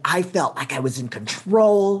eating, I felt like I was in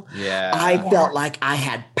control. I felt like I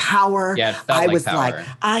had power. I was like,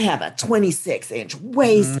 I have a 26-inch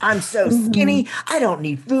waist. I'm so skinny. I don't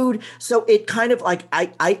need food. So it kind of like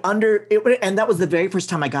and that was the very first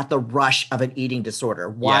time I got the rush of an eating disorder.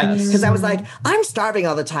 Why? Because I was like, I'm starving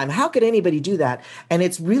all the time. How could anybody do that? And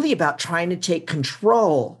it's really about trying to take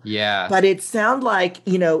control. Yeah. But it sounds like,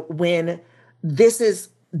 when this is,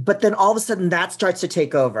 but then all of a sudden that starts to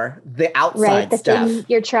take over the outside the stuff. thing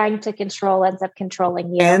you're trying to control ends up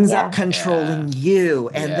controlling you.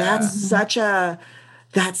 And that's such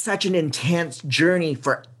an intense journey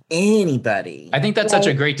for anybody. I think that's such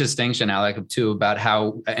a great distinction, Alec, too, about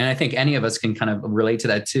how, and I think any of us can kind of relate to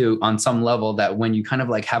that too, on some level, that when you kind of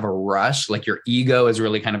like have a rush, like your ego is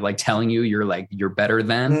really kind of like telling you you're better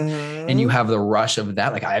than, and you have the rush of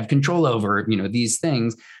that, like I have control over, these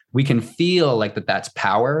things. We can feel like that's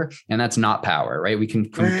power, and that's not power, right? We can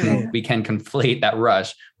conflate that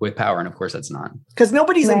rush with power. And of course that's not. Because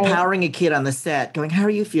nobody's empowering a kid on the set going, how are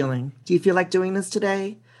you feeling? Do you feel like doing this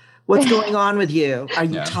today? What's going on with you? Are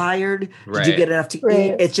you tired? Did you get enough to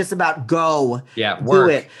eat? It's just about go. Yeah, work,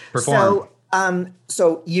 do it. Perform.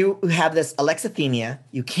 So you have this alexithymia.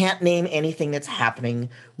 You can't name anything that's happening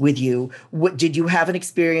with you. Did you have an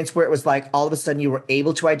experience where it was like all of a sudden you were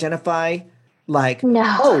able to identify, like,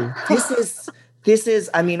 no. this is.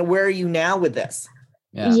 I mean, where are you now with this?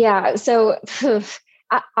 Yeah. So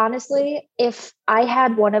honestly, if I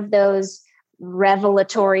had one of those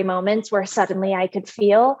revelatory moments where suddenly I could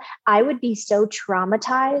feel, I would be so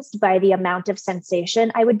traumatized by the amount of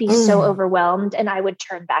sensation. I would be so overwhelmed and I would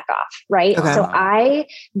turn back off. Right. Okay. So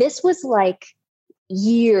this was like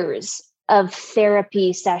years of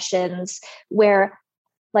therapy sessions where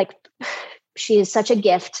like she is such a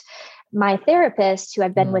gift. My therapist, who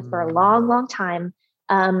I've been with for a long, long time,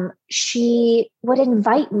 she would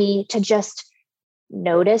invite me to just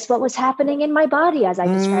notice what was happening in my body as I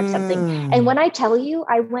described something. And when I tell you,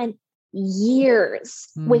 I went years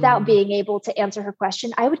without being able to answer her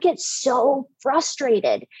question. I would get so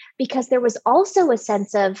frustrated because there was also a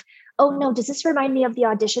sense of, oh no, does this remind me of the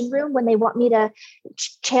audition room when they want me to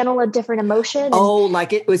channel a different emotion? And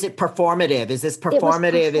like was it performative? Is this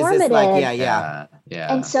performative? Is this like, yeah.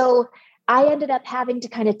 And so I ended up having to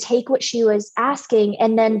kind of take what she was asking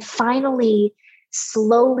and then finally,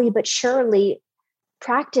 slowly but surely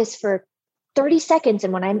practice for 30 seconds.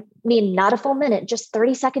 And when I mean not a full minute, just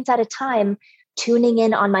 30 seconds at a time, tuning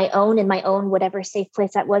in on my own, in my own, whatever safe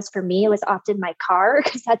place that was for me. It was often my car,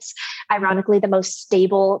 because that's ironically the most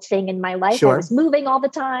stable thing in my life. Sure. I was moving all the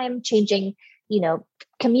time, changing,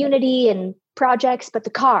 community and projects, but the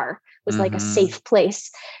car was like a safe place.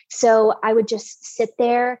 So I would just sit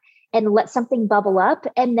there and let something bubble up.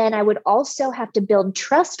 And then I would also have to build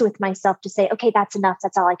trust with myself to say, okay, that's enough.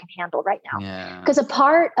 That's all I can handle right now. Because a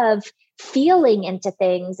part of feeling into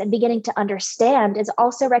things and beginning to understand is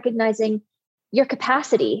also recognizing your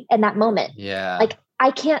capacity in that moment. Like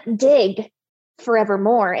I can't dig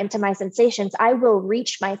forevermore into my sensations. I will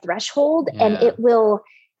reach my threshold and it will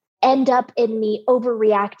end up in me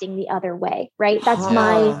overreacting the other way. Right. That's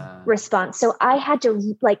my response. So I had to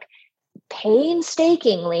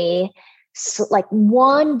painstakingly,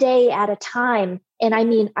 one day at a time. And I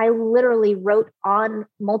mean, I literally wrote on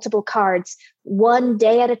multiple cards, 1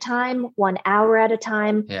 day at a time, 1 hour at a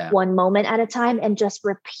time, 1 moment at a time, and just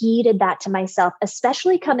repeated that to myself,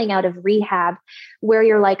 especially coming out of rehab, where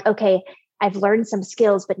you're like, okay, I've learned some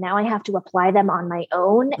skills, but now I have to apply them on my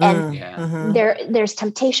own. And there's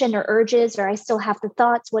temptation or urges, or I still have the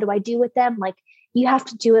thoughts. What do I do with them? Like, you have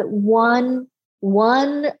to do it one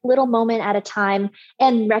little moment at a time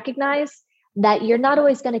and recognize that you're not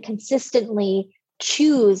always going to consistently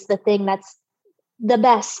choose the thing that's the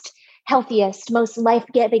best, healthiest, most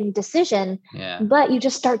life-giving decision, but you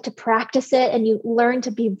just start to practice it and you learn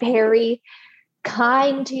to be very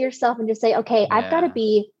kind to yourself and just say, okay, I've got to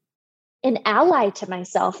be an ally to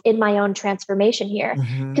myself in my own transformation here.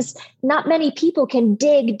 Because not many people can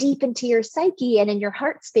dig deep into your psyche and in your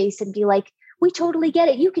heart space and be like, we totally get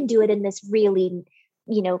it. You can do it in this really,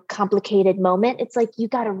 complicated moment. It's like, you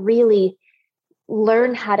got to really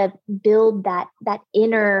learn how to build that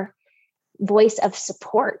inner voice of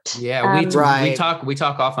support. We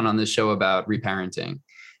talk often on this show about reparenting.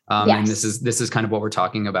 And this is kind of what we're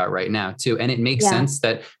talking about right now too. And it makes sense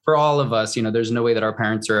that for all of us, there's no way that our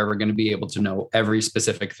parents are ever going to be able to know every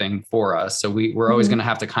specific thing for us. So we're always going to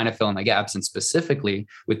have to kind of fill in the gaps. And specifically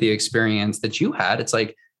with the experience that you had, it's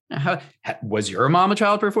like, how was your mom a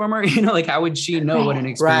child performer? How would she know what an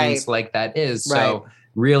experience like that is? So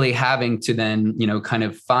really having to then, kind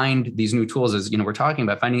of find these new tools, as we're talking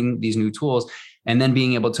about finding these new tools and then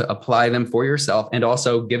being able to apply them for yourself, and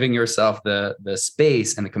also giving yourself the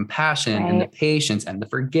space and the compassion and the patience and the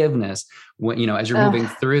forgiveness when, as you're moving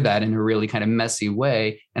through that in a really kind of messy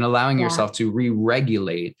way, and allowing yourself to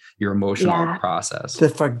re-regulate your emotional process. The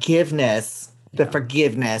forgiveness.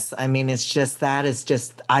 I mean,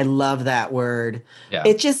 I love that word.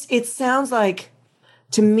 It sounds like,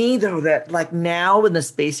 to me though, that like now in the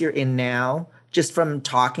space you're in now, just from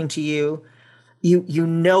talking to you, you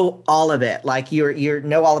know all of it. Like you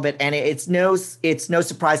know all of it. And it's no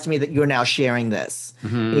surprise to me that you're now sharing this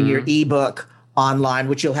in your ebook online,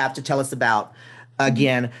 which you'll have to tell us about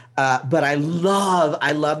again. But I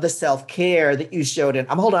love the self-care that you showed in.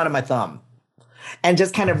 I'm holding on to my thumb. And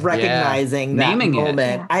just kind of recognizing that naming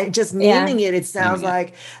moment. Naming it. It sounds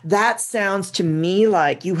like that sounds to me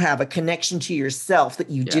like you have a connection to yourself that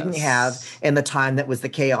you didn't have in the time that was the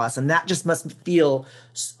chaos. And that just must feel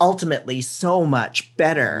ultimately so much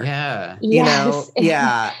better. I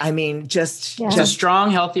mean, just a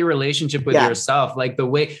strong, healthy relationship with yourself. Like the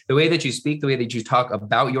way that you speak, the way that you talk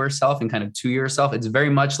about yourself and kind of to yourself, it's very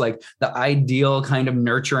much like the ideal kind of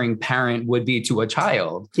nurturing parent would be to a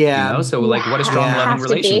child. So like, what a strong, loving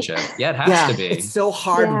relationship. It has to be. It's so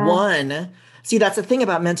hard won. See, that's the thing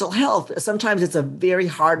about mental health. Sometimes it's a very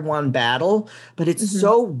hard won battle, but it's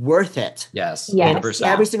so worth it. Yes. 100%.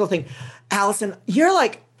 Every single thing. Allison, you're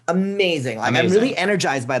like amazing. Like, I'm really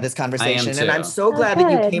energized by this conversation, and I'm so glad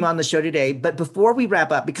that you came on the show today. But before we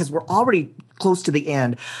wrap up, because we're already close to the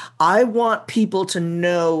end, I want people to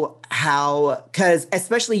know how, because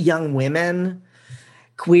especially young women,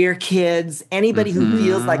 queer kids, anybody who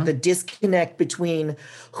feels like the disconnect between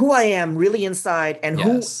who I am really inside and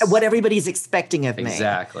what everybody's expecting of me.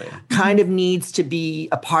 Exactly. Kind of needs to be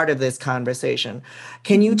a part of this conversation.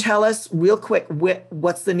 Can you tell us real quick,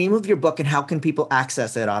 what's the name of your book and how can people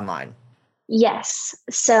access it online? Yes.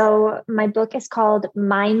 So my book is called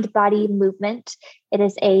Mind, Body, Movement. It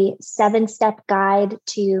is a 7-step guide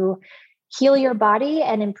to heal your body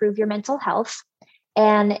and improve your mental health.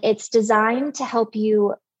 And it's designed to help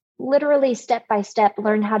you literally step by step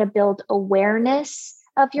learn how to build awareness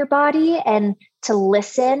of your body and to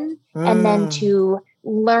listen and then to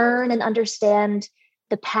learn and understand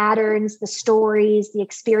the patterns, the stories, the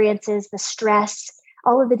experiences, the stress,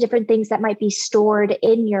 all of the different things that might be stored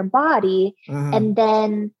in your body. And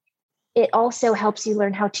then it also helps you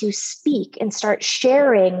learn how to speak and start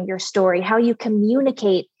sharing your story, how you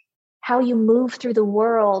communicate, how you move through the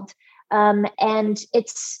world. And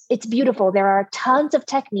it's beautiful. There are tons of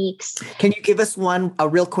techniques. Can you give us a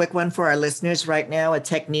real quick one for our listeners right now, a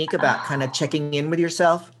technique about kind of checking in with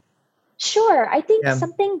yourself? Sure. I think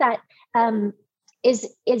something that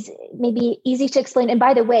is maybe easy to explain. And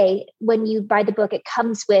by the way, when you buy the book, it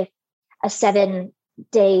comes with a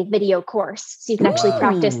 7-day video course. So you can actually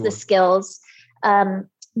practice the skills.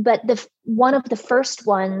 But one of the first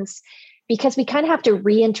ones, because we kind of have to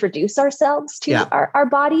reintroduce ourselves to our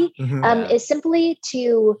body, is simply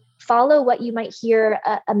to follow what you might hear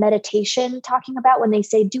a meditation talking about when they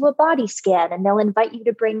say, do a body scan, and they'll invite you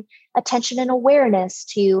to bring attention and awareness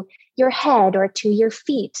to your head or to your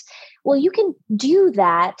feet. Well, you can do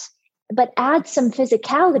that, but add some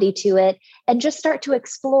physicality to it and just start to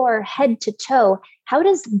explore head to toe. How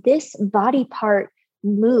does this body part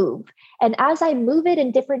move? And as I move it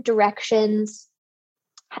in different directions,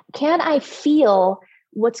 can I feel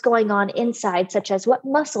what's going on inside, such as what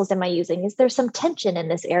muscles am I using? Is there some tension in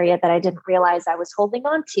this area that I didn't realize I was holding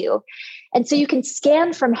on to? And so you can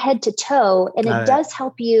scan from head to toe, and it does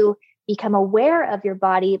help you become aware of your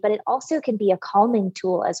body, but it also can be a calming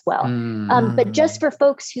tool as well. But just for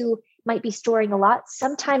folks who might be storing a lot,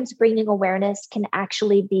 sometimes bringing awareness can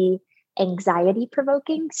actually be anxiety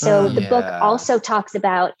provoking. So the book also talks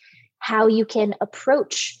about how you can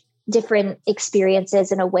approach different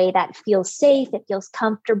experiences in a way that feels safe, it feels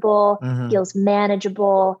comfortable, feels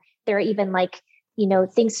manageable. There are even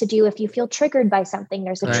things to do if you feel triggered by something.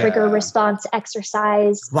 There's a trigger response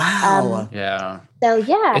exercise. Wow. So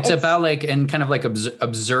it's about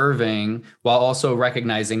observing while also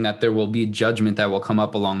recognizing that there will be judgment that will come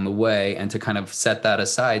up along the way, and to kind of set that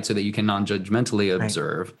aside so that you can non-judgmentally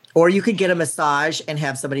observe. Or you could get a massage and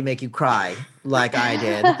have somebody make you cry like I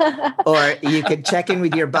did. Or you could check in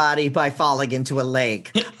with your body by falling into a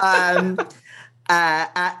lake.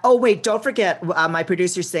 Wait, don't forget, my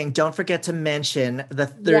producer's saying, don't forget to mention the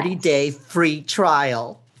 30-day free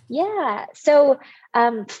trial. Yeah. So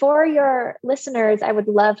for your listeners, I would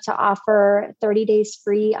love to offer 30 days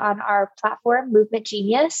free on our platform, Movement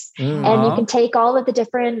Genius. And you can take all of the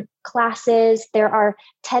different classes. There are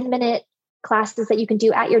 10-minute classes that you can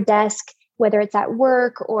do at your desk, whether it's at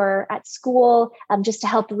work or at school, just to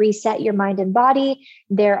help reset your mind and body.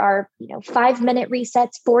 There are 5-minute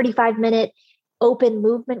resets, 45-minute open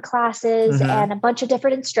movement classes, and a bunch of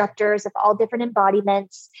different instructors of all different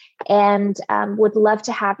embodiments, and would love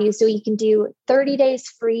to have you. So you can do 30 days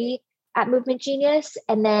free at Movement Genius.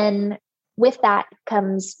 And then with that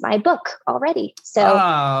comes my book already.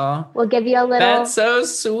 So we'll give you a little. That's so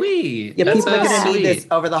sweet. Yeah, people are going to need this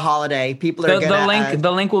over the holiday. People are going to.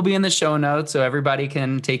 The link will be in the show notes, so everybody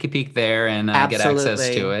can take a peek there and get access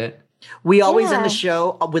to it. We always end the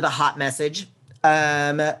show with a hot message.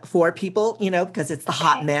 For people, because it's the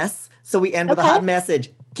hot mess. So we end with a hot message.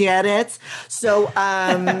 Get it? So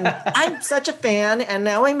I'm such a fan, and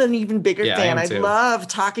now I'm an even bigger fan. I love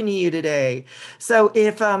talking to you today. So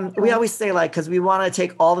if we always say, because we want to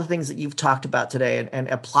take all the things that you've talked about today and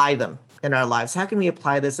apply them in our lives. How can we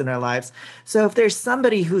apply this in our lives? So if there's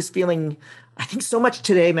somebody who's feeling, I think so much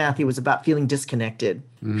today, Matthew, was about feeling disconnected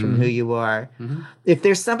from who you are. If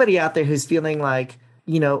there's somebody out there who's feeling like,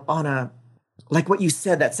 like what you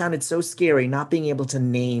said, that sounded so scary, not being able to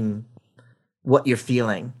name what you're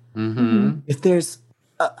feeling. If there's,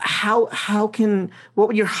 what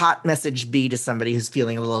would your hot message be to somebody who's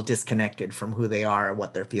feeling a little disconnected from who they are or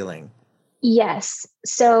what they're feeling? Yes.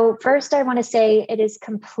 So first, I want to say it is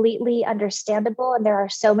completely understandable. And there are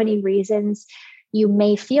so many reasons you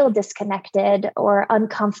may feel disconnected or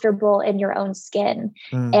uncomfortable in your own skin.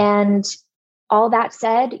 And all that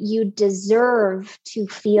said, you deserve to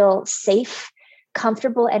feel safe,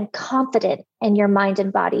 comfortable and confident in your mind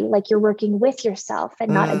and body, like you're working with yourself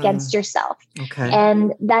and not against yourself. Okay.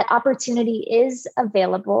 And that opportunity is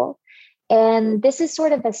available. And this is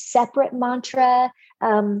sort of a separate mantra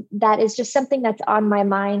that is just something that's on my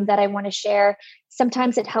mind that I want to share.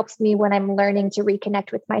 Sometimes it helps me when I'm learning to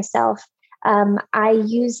reconnect with myself. I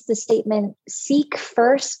use the statement, seek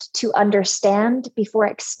first to understand before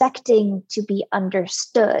expecting to be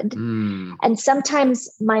understood. And sometimes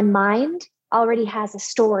my mind already has a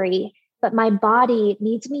story, but my body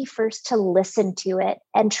needs me first to listen to it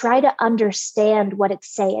and try to understand what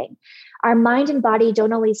it's saying. Our mind and body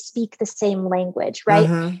don't always speak the same language,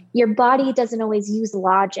 right? Your body doesn't always use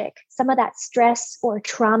logic. Some of that stress or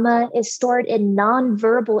trauma is stored in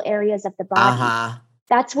nonverbal areas of the body.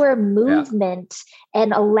 That's where movement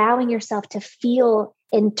and allowing yourself to feel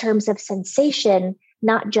in terms of sensation,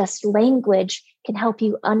 not just language, can help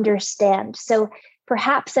you understand. So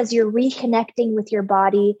perhaps as you're reconnecting with your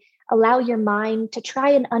body, allow your mind to try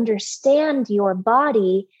and understand your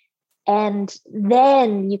body, and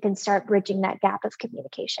then you can start bridging that gap of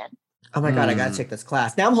communication. Oh my God, I got to take this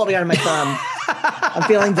class. Now I'm holding on to my thumb. I'm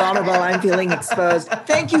feeling vulnerable. I'm feeling exposed.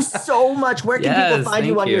 Thank you so much. Where can people find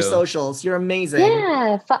you on your socials? You're amazing.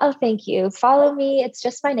 Yeah. Thank you. Follow me. It's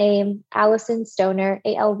just my name, Allyson Stoner,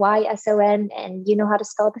 Alyson. And you know how to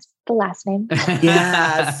spell the last name.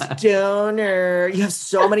 Yeah, Stoner. You have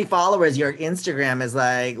so many followers. Your Instagram is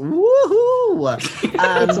like, woohoo.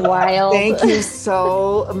 It's wild. Thank you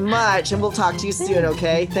so much. And we'll talk to you soon,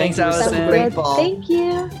 okay? Thanks, Allyson. So grateful. Thank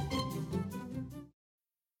you.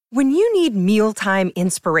 When you need mealtime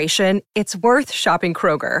inspiration, it's worth shopping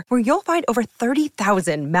Kroger, where you'll find over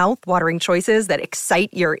 30,000 mouth-watering choices that excite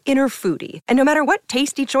your inner foodie. And no matter what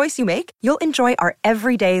tasty choice you make, you'll enjoy our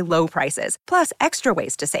everyday low prices, plus extra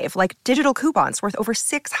ways to save, like digital coupons worth over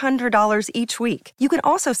 $600 each week. You can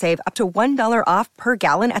also save up to $1 off per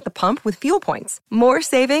gallon at the pump with fuel points. More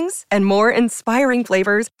savings and more inspiring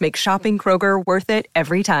flavors make shopping Kroger worth it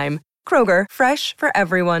every time. Kroger, fresh for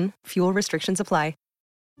everyone. Fuel restrictions apply.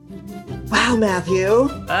 Wow, Matthew.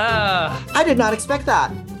 I did not expect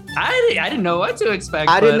that. I didn't know what to expect.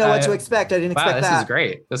 I didn't know what to expect. I didn't expect that. This is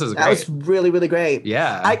great. That was really, really great.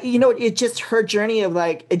 Yeah. It just, her journey of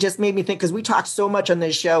like, it just made me think, because we talked so much on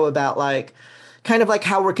this show about like, kind of like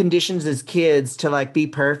how we're conditioned as kids to like be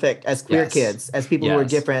perfect as queer kids, as people who are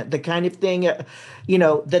different, the kind of thing, that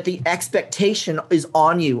the expectation is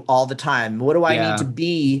on you all the time. What do I need to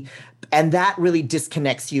be? And that really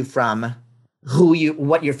disconnects you from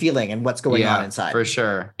what you're feeling and what's going on inside. For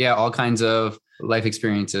sure. Yeah. All kinds of life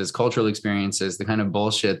experiences, cultural experiences, the kind of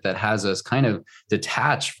bullshit that has us kind of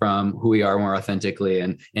detach from who we are more authentically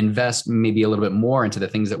and invest maybe a little bit more into the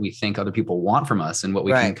things that we think other people want from us and what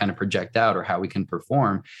we can kind of project out or how we can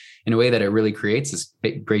perform in a way that it really creates this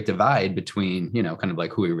great divide between, kind of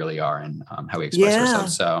like who we really are and how we express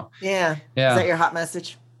ourselves. So yeah. Is that your hot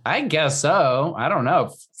message? I guess so. I don't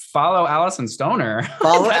know. Follow Allyson Stoner.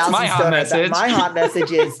 Follow That's Allyson my Stoner. hot message. My hot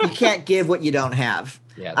message is you can't give what you don't have.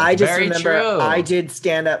 Yeah, I just very remember true. I did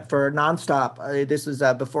stand up for nonstop. This was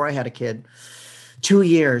before I had a kid. 2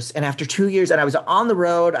 years. And after 2 years, and I was on the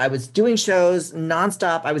road, I was doing shows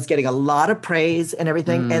nonstop. I was getting a lot of praise and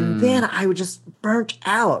everything. And then I was just burnt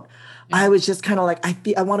out. I was just kind of like,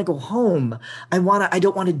 I want to go home. I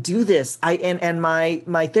don't want to do this. And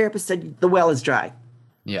my therapist said, the well is dry.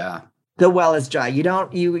 Yeah. The well is dry.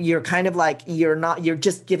 You're kind of like, you're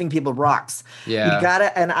just giving people rocks. Yeah. You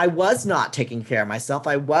gotta, and I was not taking care of myself.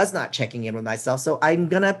 I was not checking in with myself. So I'm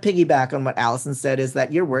going to piggyback on what Allyson said, is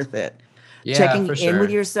that you're worth it. Yeah, checking in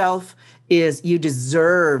with yourself is, you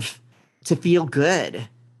deserve to feel good.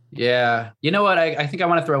 Yeah. You know what? I think I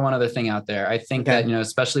want to throw one other thing out there. I think that,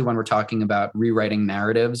 especially when we're talking about rewriting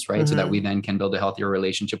narratives, right? So that we then can build a healthier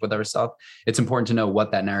relationship with ourselves. It's important to know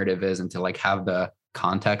what that narrative is and to like have the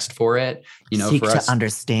context for it, seek for us to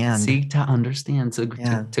understand.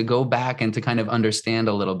 To go back and to kind of understand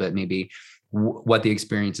a little bit, maybe what the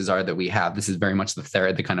experiences are that we have. This is very much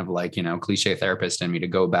the kind of like, cliche therapist in me, to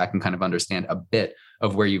go back and kind of understand a bit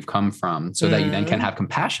of where you've come from, so that you then can have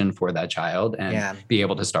compassion for that child and be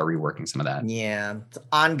able to start reworking some of that. Yeah. It's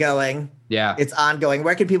ongoing. Yeah. It's ongoing.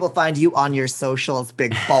 Where can people find you on your socials,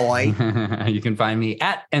 big boy? You can find me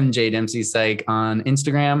at MJ Dempsey Psych on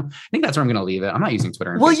Instagram. I think that's where I'm going to leave it. I'm not using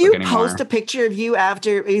Twitter and Will Facebook you anymore. Post a picture of you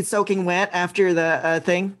after it's soaking wet after the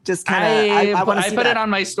thing? Just kind of, I want to see put that. it on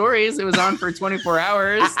my stories. It was on for 24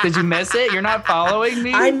 hours. Did you miss it? You're not following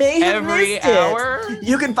me? I may have every missed hour. It.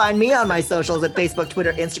 You can find me on my socials at Facebook,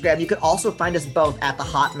 Twitter, Instagram. You can also find us both at The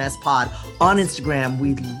Hot Mess Pod on Instagram.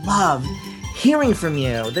 We love hearing from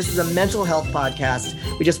you. This is a mental health podcast.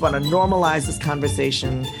 We just want to normalize this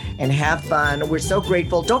conversation and have fun. We're so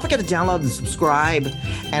grateful. Don't forget to download and subscribe.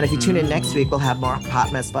 And if you tune in next week, we'll have more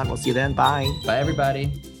hot mess fun. We'll see you then. Bye. Bye,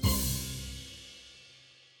 everybody.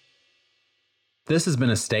 This has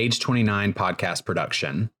been a Stage 29 podcast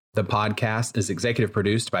production. The podcast is executive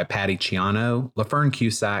produced by Patty Ciano, LaFern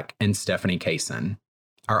Cusack, and Stephanie Kaysen.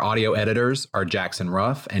 Our audio editors are Jackson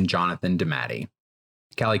Ruff and Jonathan DeMatti.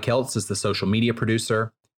 Callie Keltz is the social media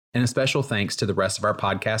producer, and a special thanks to the rest of our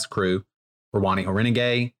podcast crew, Rawani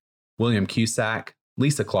Horenegay, William Cusack,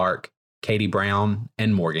 Lisa Clark, Katie Brown,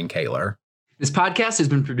 and Morgan Kaler. This podcast has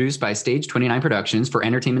been produced by Stage 29 Productions for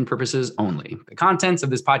entertainment purposes only. The contents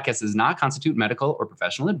of this podcast does not constitute medical or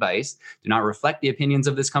professional advice, do not reflect the opinions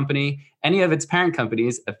of this company, any of its parent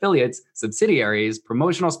companies, affiliates, subsidiaries,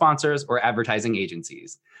 promotional sponsors, or advertising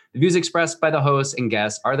agencies. The views expressed by the hosts and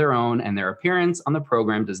guests are their own, and their appearance on the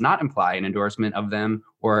program does not imply an endorsement of them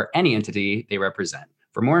or any entity they represent.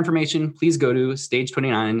 For more information, please go to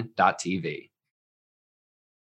stage29.tv.